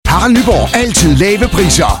Harald Nyborg. Altid lave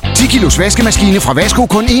priser. 10 kilos vaskemaskine fra Vasko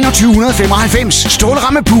kun 2195.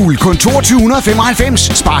 Stålrammepool kun 2295.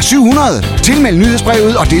 Spar 700. Tilmeld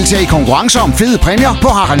nyhedsbrevet og deltag i konkurrencer om fede præmier på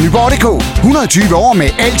haraldnyborg.dk. 120 år med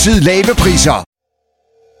altid lave priser.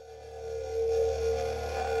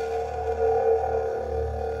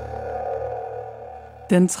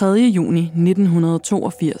 Den 3. juni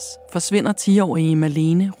 1982 forsvinder 10-årige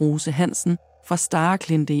Malene Rose Hansen fra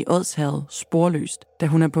Stareklinte i Odsherred sporløst, da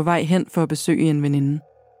hun er på vej hen for at besøge en veninde.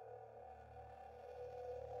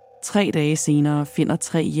 3 dage senere finder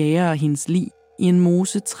 3 jægere hendes lig i en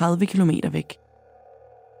mose 30 kilometer væk.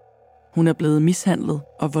 Hun er blevet mishandlet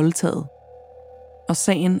og voldtaget, og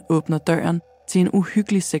sagen åbner døren til en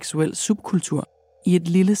uhyggelig seksuel subkultur i et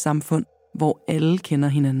lille samfund, hvor alle kender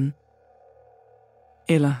hinanden.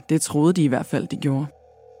 Eller det troede de i hvert fald, de gjorde.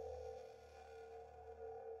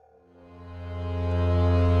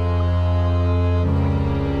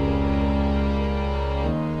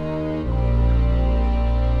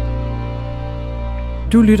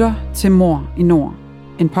 Du lytter til Mord i Nord,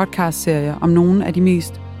 en podcastserie om nogle af de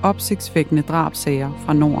mest opsigtsvækkende drabssager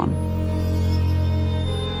fra Norden.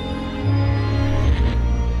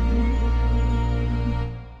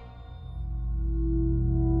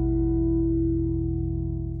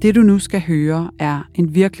 Det du nu skal høre er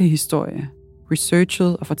en virkelig historie,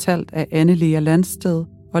 researchet og fortalt af Anne-Lea Landsted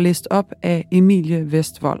og læst op af Emilie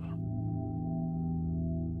Vestvold.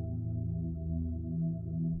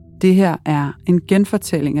 Det her er en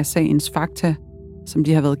genfortælling af sagens fakta, som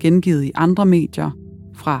de har været gengivet i andre medier,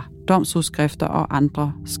 fra domsudskrifter og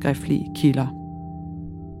andre skriftlige kilder.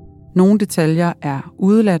 Nogle detaljer er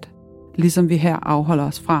udeladt, ligesom vi her afholder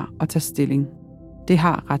os fra at tage stilling. Det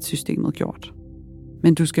har retssystemet gjort.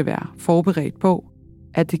 Men du skal være forberedt på,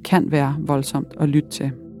 at det kan være voldsomt at lytte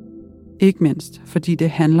til. Ikke mindst, fordi det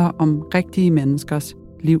handler om rigtige menneskers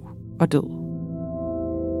liv og død.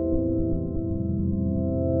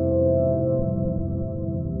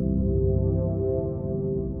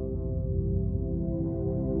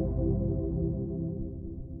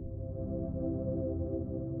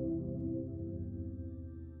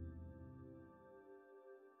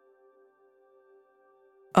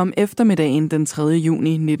 Om eftermiddagen den 3. juni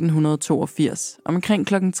 1982, omkring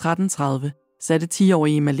kl. 13.30, satte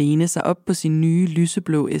 10-årige Malene sig op på sin nye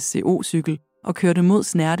lyseblå SCO-cykel og kørte mod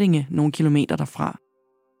Snerdinge nogle kilometer derfra.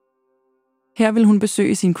 Her ville hun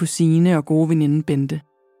besøge sin kusine og gode veninde Bente.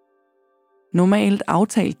 Normalt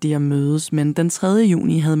aftalte de at mødes, men den 3.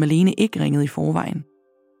 juni havde Malene ikke ringet i forvejen.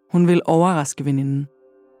 Hun ville overraske veninden.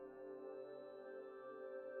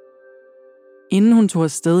 Inden hun tog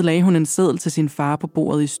afsted, lagde hun en seddel til sin far på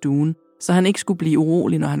bordet i stuen, så han ikke skulle blive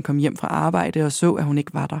urolig, når han kom hjem fra arbejde og så, at hun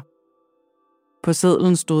ikke var der. På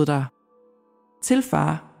sedlen stod der: Til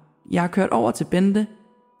far, jeg har kørt over til Bente,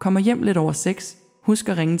 kommer hjem lidt over 6, husk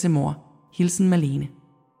at ringe til mor. Hilsen Malene.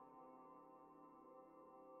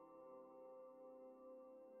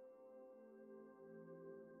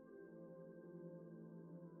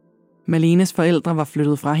 Malenes forældre var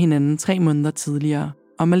flyttet fra hinanden 3 måneder tidligere,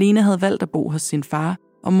 og Malene havde valgt at bo hos sin far,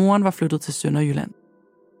 og moren var flyttet til Sønderjylland.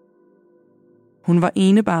 Hun var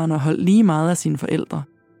enebarn og holdt lige meget af sine forældre,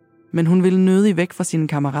 men hun ville nødig væk fra sine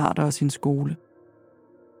kammerater og sin skole.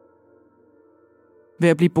 Ved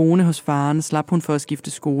at blive boende hos faren slap hun for at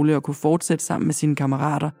skifte skole og kunne fortsætte sammen med sine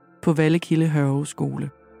kammerater på Vallekilde Hørve skole.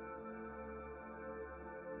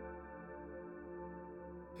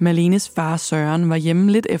 Malenes far Søren var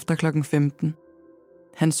hjemme lidt efter kl. 15.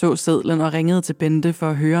 Han så sedlen og ringede til Bente for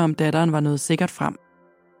at høre, om datteren var noget sikkert frem.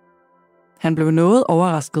 Han blev noget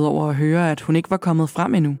overrasket over at høre, at hun ikke var kommet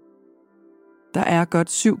frem endnu. Der er godt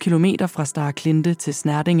 7 kilometer fra Stareklinte til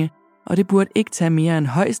Snerdinge, og det burde ikke tage mere end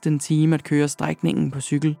højst en time at køre strækningen på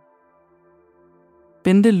cykel.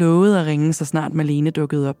 Bente lovede at ringe, så snart Malene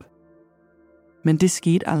dukkede op. Men det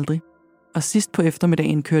skete aldrig, og sidst på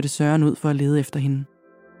eftermiddagen kørte Søren ud for at lede efter hende.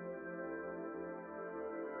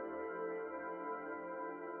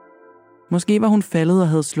 Måske var hun faldet og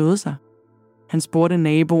havde slået sig. Han spurgte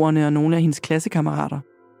naboerne og nogle af hendes klassekammerater.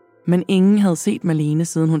 Men ingen havde set Malene,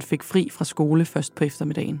 siden hun fik fri fra skole først på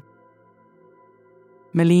eftermiddagen.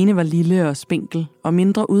 Malene var lille og spinkel og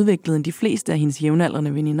mindre udviklet end de fleste af hendes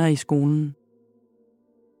jævnaldrende veninder i skolen.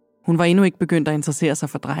 Hun var endnu ikke begyndt at interessere sig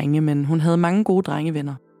for drenge, men hun havde mange gode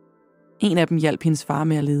drengevenner. En af dem hjalp hendes far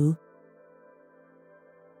med at lede.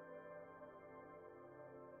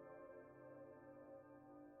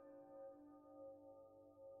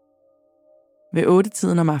 Ved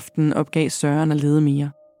 8-tiden om aftenen opgav Søren at lede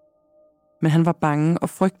mere. Men han var bange og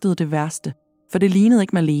frygtede det værste, for det lignede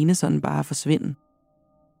ikke Malene sådan bare at forsvinde.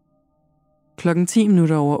 Klokken 8:10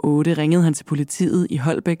 ringede han til politiet i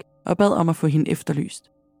Holbæk og bad om at få hende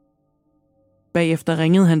efterlyst. Bagefter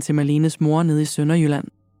ringede han til Malenes mor nede i Sønderjylland.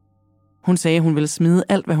 Hun sagde, at hun ville smide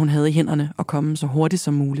alt, hvad hun havde i hænderne og komme så hurtigt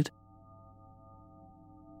som muligt.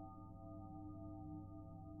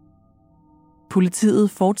 Politiet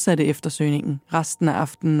fortsatte eftersøgningen resten af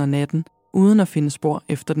aftenen og natten, uden at finde spor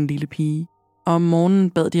efter den lille pige. Og om morgenen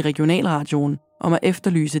bad de regionalradioen om at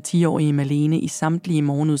efterlyse 10-årige Malene i samtlige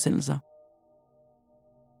morgenudsendelser.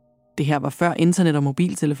 Det her var før internet og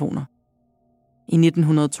mobiltelefoner. I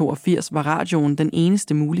 1982 var radioen den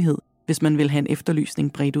eneste mulighed, hvis man ville have en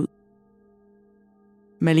efterlysning bredt ud.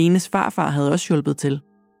 Malenes farfar havde også hjulpet til.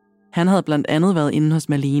 Han havde blandt andet været inde hos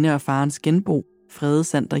Malene og farens genbo, Frede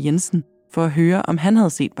Sander Jensen, for at høre, om han havde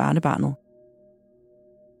set barnebarnet.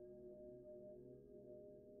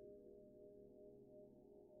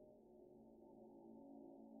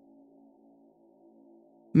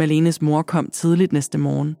 Malenes mor kom tidligt næste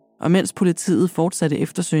morgen, og mens politiet fortsatte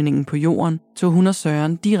eftersøgningen på jorden, tog hun og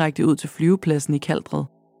Søren direkte ud til flyvepladsen i Kaldred.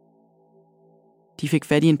 De fik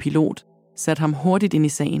fat i en pilot, satte ham hurtigt ind i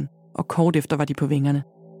sagen, og kort efter var de på vingerne.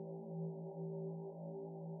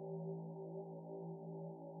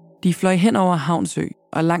 De fløj hen over Havnsø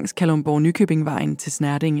og langs Kalundborg-Nykøbingvejen til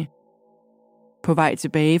Snerdinge. På vej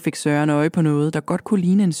tilbage fik Søren øje på noget, der godt kunne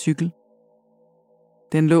ligne en cykel.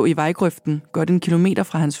 Den lå i vejgrøften godt 1 kilometer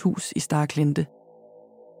fra hans hus i Starklinte.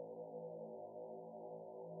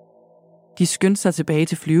 De skyndte sig tilbage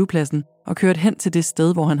til flyvepladsen og kørte hen til det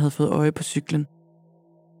sted, hvor han havde fået øje på cyklen.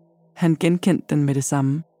 Han genkendte den med det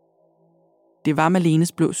samme. Det var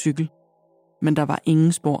Malenes blå cykel, men der var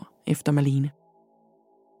ingen spor efter Malene.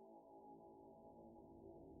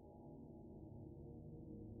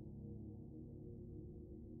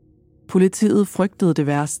 Politiet frygtede det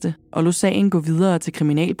værste og lod sagen gå videre til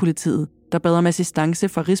kriminalpolitiet, der bad om assistance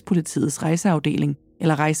fra Rigspolitiets rejseafdeling,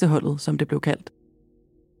 eller rejseholdet, som det blev kaldt.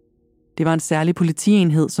 Det var en særlig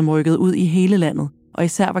politienhed, som rykkede ud i hele landet, og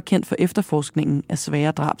især var kendt for efterforskningen af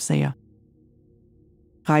svære drabsager.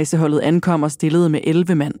 Rejseholdet ankom og stillede med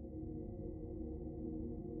 11 mand.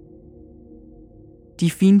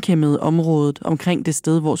 De finkæmmede området omkring det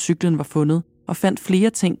sted, hvor cyklen var fundet, og fandt flere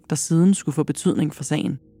ting, der siden skulle få betydning for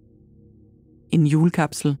sagen. En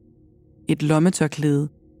julekapsel, et lommetørklæde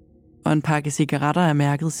og en pakke cigaretter af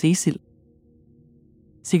mærket Cecil.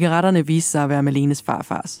 Cigaretterne viste sig at være Malenes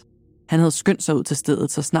farfars. Han havde skyndt sig ud til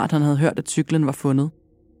stedet, så snart han havde hørt, at cyklen var fundet.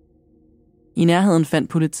 I nærheden fandt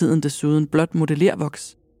politiet desuden blot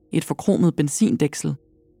modellervoks, et forkromet benzindæksel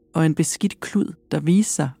og en beskidt klud, der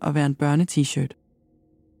viste sig at være en børne-t-shirt.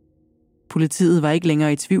 Politiet var ikke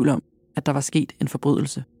længere i tvivl om, at der var sket en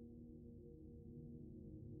forbrydelse.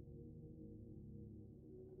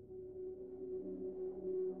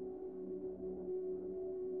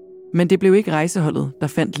 Men det blev ikke rejseholdet, der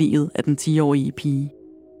fandt liget af den 10-årige pige.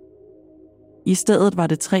 I stedet var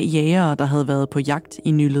det 3 jægere, der havde været på jagt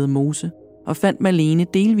i Mose og fandt Malene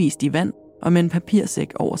delvist i vand og med en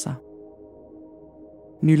papirsæk over sig.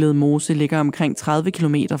 Mose ligger omkring 30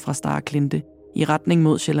 km fra Starklinte i retning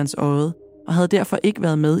mod Sjællands Odde og havde derfor ikke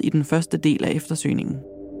været med i den første del af eftersøgningen.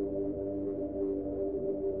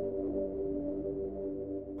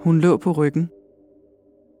 Hun lå på ryggen.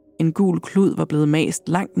 En gul klud var blevet mast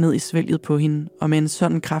langt ned i svælget på hende, og med en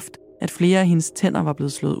sådan kraft, at flere af hendes tænder var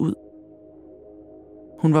blevet slået ud.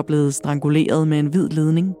 Hun var blevet stranguleret med en hvid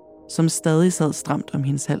ledning, som stadig sad stramt om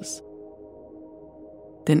hendes hals.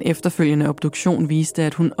 Den efterfølgende obduktion viste,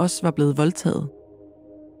 at hun også var blevet voldtaget.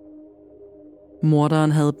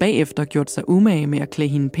 Morderen havde bagefter gjort sig umage med at klæde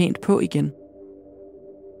hende pænt på igen.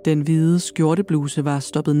 Den hvide skjortebluse var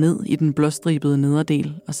stoppet ned i den blåstribede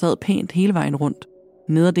nederdel og sad pænt hele vejen rundt.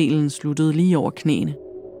 Nederdelen sluttede lige over knæene.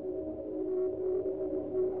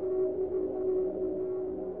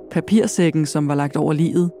 Papirsækken, som var lagt over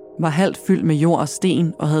liget, var halvt fyldt med jord og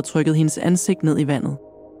sten og havde trykket hendes ansigt ned i vandet.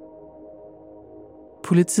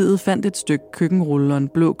 Politiet fandt et stykke køkkenrulle og en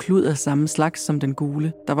blå klud af samme slags som den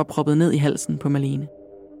gule, der var proppet ned i halsen på Malene.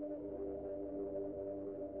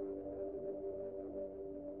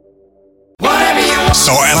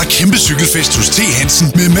 Så er der kæmpe cykelfest hos T. Hansen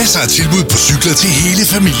med masser af tilbud på cykler til hele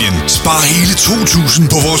familien. Spar hele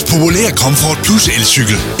 2.000 på vores populære Comfort Plus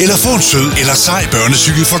elcykel. Eller få en sød eller sej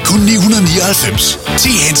børnecykel for kun 999. T.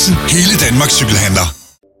 Hansen, hele Danmarks cykelhandler.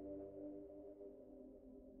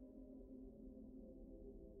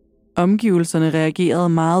 Omgivelserne reagerede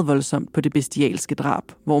meget voldsomt på det bestialske drab,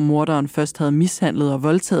 hvor morderen først havde mishandlet og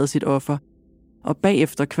voldtaget sit offer, og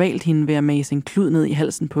bagefter kvalt hende ved at mase en klud ned i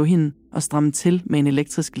halsen på hende og stramme til med en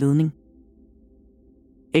elektrisk ledning.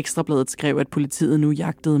 Ekstrabladet skrev, at politiet nu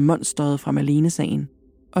jagtede monsteret fra Malene-sagen.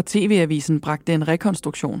 og TV-avisen bragte en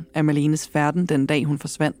rekonstruktion af Malenes færden den dag, hun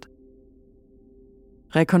forsvandt.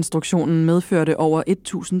 Rekonstruktionen medførte over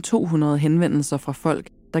 1.200 henvendelser fra folk,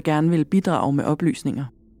 der gerne ville bidrage med oplysninger.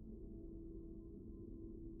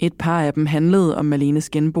 Et par af dem handlede om Malenes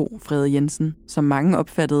genbo, Frede Jensen, som mange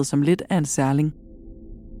opfattede som lidt af en særling.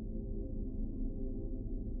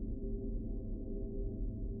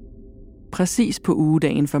 Præcis på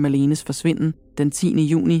ugedagen for Malenes forsvinden, den 10.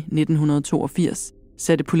 juni 1982,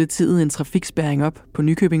 satte politiet en trafikspærring op på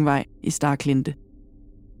Nykøbingvej i Starklinte.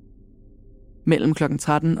 Mellem kl.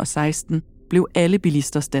 13 og 16 blev alle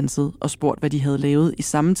bilister standset og spurgt, hvad de havde lavet i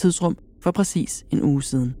samme tidsrum for præcis en uge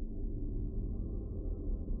siden.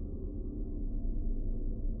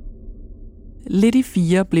 Lidt i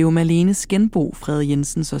 4 blev Malenes genbo, Frede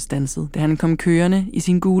Jensen, så standset, da han kom kørende i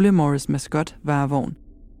sin gule Morris Mascot varevogn.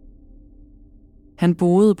 Han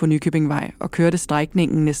boede på Nykøbingvej og kørte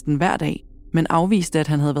strækningen næsten hver dag, men afviste, at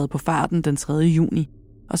han havde været på farten den 3. juni,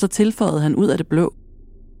 og så tilføjede han ud af det blå: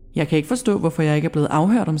 "Jeg kan ikke forstå, hvorfor jeg ikke er blevet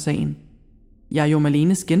afhørt om sagen. Jeg er jo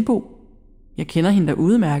Malenes genbo. Jeg kender hende der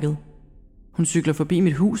udmærket. Hun cykler forbi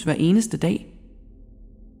mit hus hver eneste dag."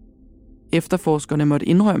 Efterforskerne måtte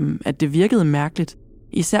indrømme, at det virkede mærkeligt,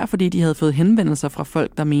 især fordi de havde fået henvendelser fra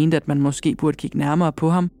folk, der mente, at man måske burde kigge nærmere på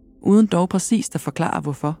ham, uden dog præcist at forklare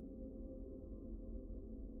hvorfor.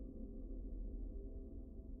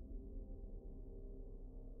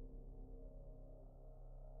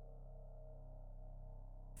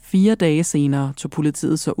 Fire dage senere tog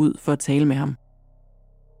politiet så ud for at tale med ham.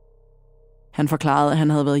 Han forklarede, at han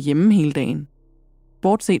havde været hjemme hele dagen,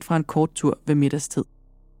 bortset fra en kort tur ved middagstid.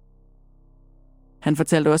 Han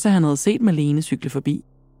fortalte også, at han havde set Malene cykle forbi.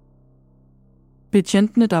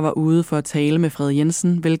 Betjentene, der var ude for at tale med Frede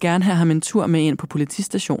Jensen, ville gerne have ham en tur med ind på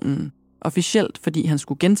politistationen, officielt fordi han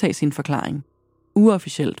skulle gentage sin forklaring,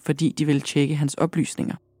 uofficielt fordi de ville tjekke hans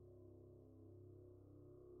oplysninger.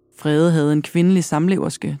 Frede havde en kvindelig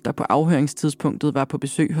samleverske, der på afhøringstidspunktet var på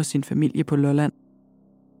besøg hos sin familie på Lolland.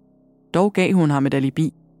 Dog gav hun ham et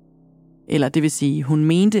alibi. Eller det vil sige, hun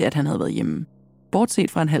mente, at han havde været hjemme,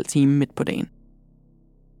 bortset fra en halv time midt på dagen.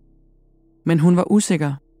 Men hun var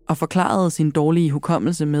usikker og forklarede sin dårlige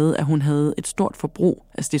hukommelse med, at hun havde et stort forbrug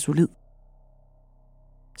af stesolid.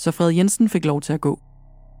 Så Frede Jensen fik lov til at gå.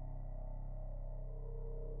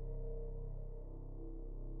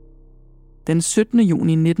 Den 17.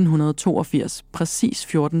 juni 1982, præcis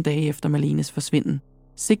 14 dage efter Malenes forsvinden,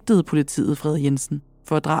 sigtede politiet Frede Jensen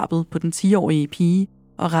for drabet på den 10-årige pige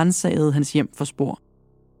og ransagede hans hjem for spor.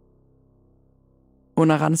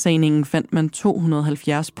 Under ransagningen fandt man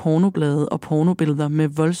 270 pornoblade og pornobilleder med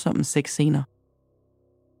voldsomme sexscener.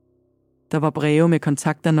 Der var breve med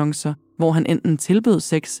kontaktannoncer, hvor han enten tilbød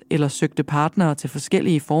sex eller søgte partnere til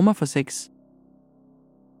forskellige former for sex.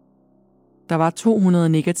 Der var 200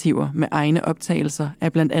 negativer med egne optagelser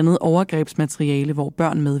af blandt andet overgrebsmateriale, hvor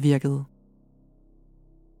børn medvirkede.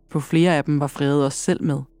 På flere af dem var Frede også selv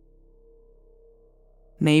med.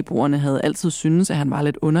 Naboerne havde altid syntes, at han var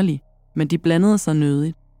lidt underlig, men de blandede sig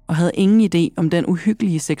nødigt og havde ingen idé om den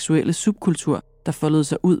uhyggelige seksuelle subkultur, der foldede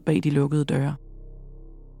sig ud bag de lukkede døre.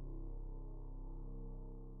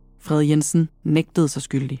 Frede Jensen nægtede sig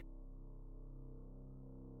skyldig.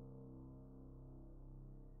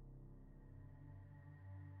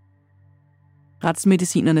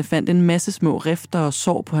 Retsmedicinerne fandt en masse små rifter og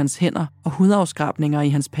sår på hans hænder og hudafskrabninger i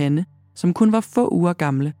hans pande, som kun var få uger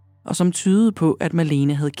gamle, og som tydede på, at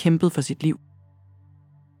Malene havde kæmpet for sit liv.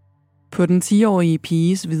 På den 10-årige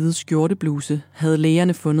piges hvide skjortebluse havde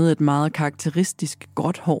lægerne fundet et meget karakteristisk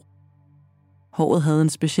gråt hår. Håret havde en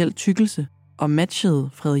speciel tykkelse og matchede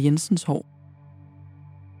Frede Jensens hår.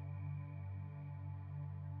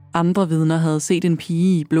 Andre vidner havde set en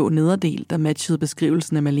pige i blå nederdel, der matchede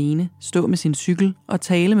beskrivelsen af Malene, stå med sin cykel og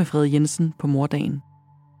tale med Frede Jensen på morddagen.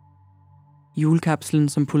 Julekapslen,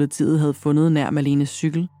 som politiet havde fundet nær Malenes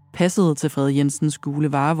cykel, passede til Frede Jensens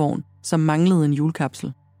gule varevogn, som manglede en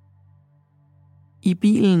julekapsel. I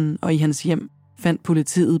bilen og i hans hjem fandt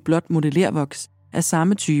politiet blot modellervoks af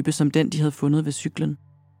samme type som den, de havde fundet ved cyklen.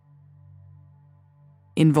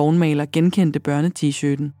 En vognmaler genkendte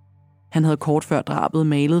børne-t-shirten. Han havde kort før drabet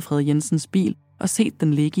malet Frede Jensens bil og set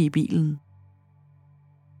den ligge i bilen.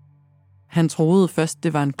 Han troede først,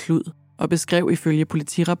 det var en klud, og beskrev ifølge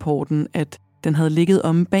politirapporten, at den havde ligget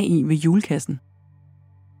omme bagi ved hjulkassen.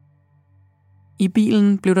 I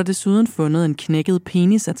bilen blev der desuden fundet en knækket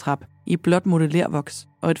penisatrap i blåt modellervoks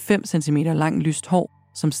og et 5 cm langt lyst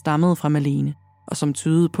hår, som stammede fra Malene, og som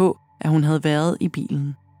tydede på, at hun havde været i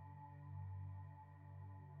bilen.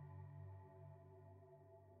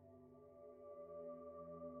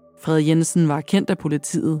 Fred Jensen var kendt af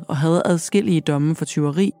politiet og havde adskillige domme for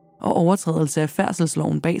tyveri og overtrædelse af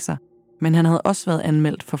færdselsloven bag sig, men han havde også været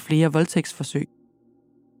anmeldt for flere voldtægtsforsøg.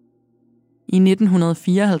 I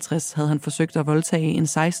 1954 havde han forsøgt at voldtage en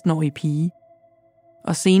 16-årig pige,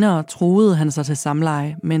 og senere truede han sig til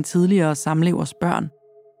samleje med en tidligere samlevers børn.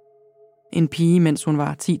 En pige, mens hun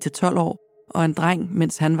var 10-12 år, og en dreng,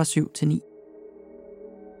 mens han var 7-9.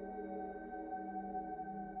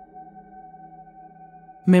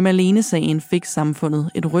 Med Malene-sagen fik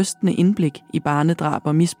samfundet et rystende indblik i barnedrab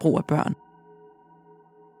og misbrug af børn.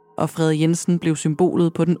 Og Fred Jensen blev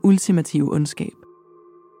symbolet på den ultimative ondskab.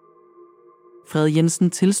 Fred Jensen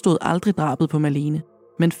tilstod aldrig drabet på Malene,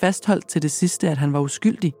 men fastholdt til det sidste, at han var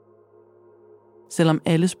uskyldig, selvom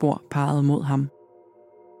alle spor pegede mod ham.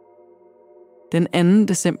 Den 2.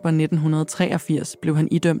 december 1983 blev han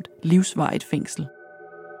idømt livsvarigt fængsel.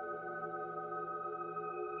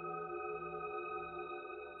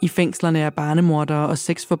 I fængslerne er barnemordere og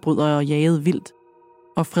sexforbrydere jaget vildt,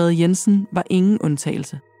 og Fred Jensen var ingen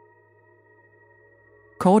undtagelse.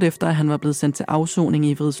 Kort efter, at han var blevet sendt til afsoning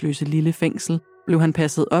i Vridsløse Lille Fængsel, blev han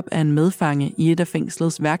passet op af en medfange i et af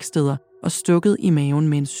fængslets værksteder og stukket i maven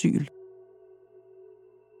med en syl.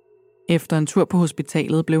 Efter en tur på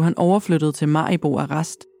hospitalet blev han overflyttet til Maribo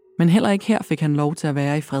Arrest, men heller ikke her fik han lov til at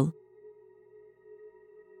være i fred.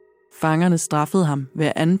 Fangerne straffede ham ved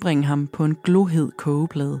at anbringe ham på en glohed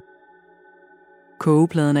kogeplade.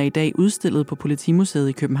 Kogepladen er i dag udstillet på Politimuseet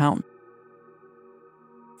i København.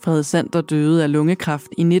 Fred Sander døde af lungekræft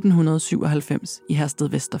i 1997 i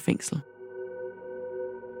Herstedvester Fængsel.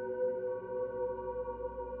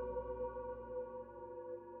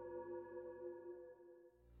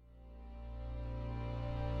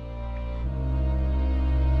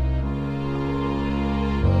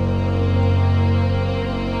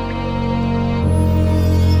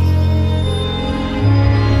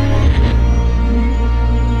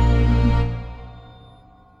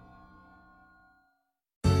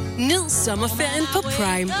 Nyd sommerferien på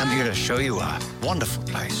Prime. I'm here to show you a wonderful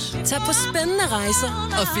place. Tag på spændende rejser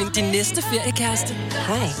og find din næste feriekæreste.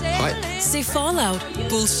 Hej. Se Fallout,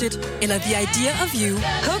 Bullshit eller The Idea of You.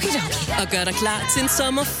 Og gør dig klar til en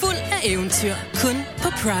sommer fuld af eventyr. Kun på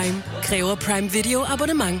Prime. Kræver Prime Video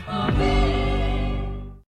abonnement.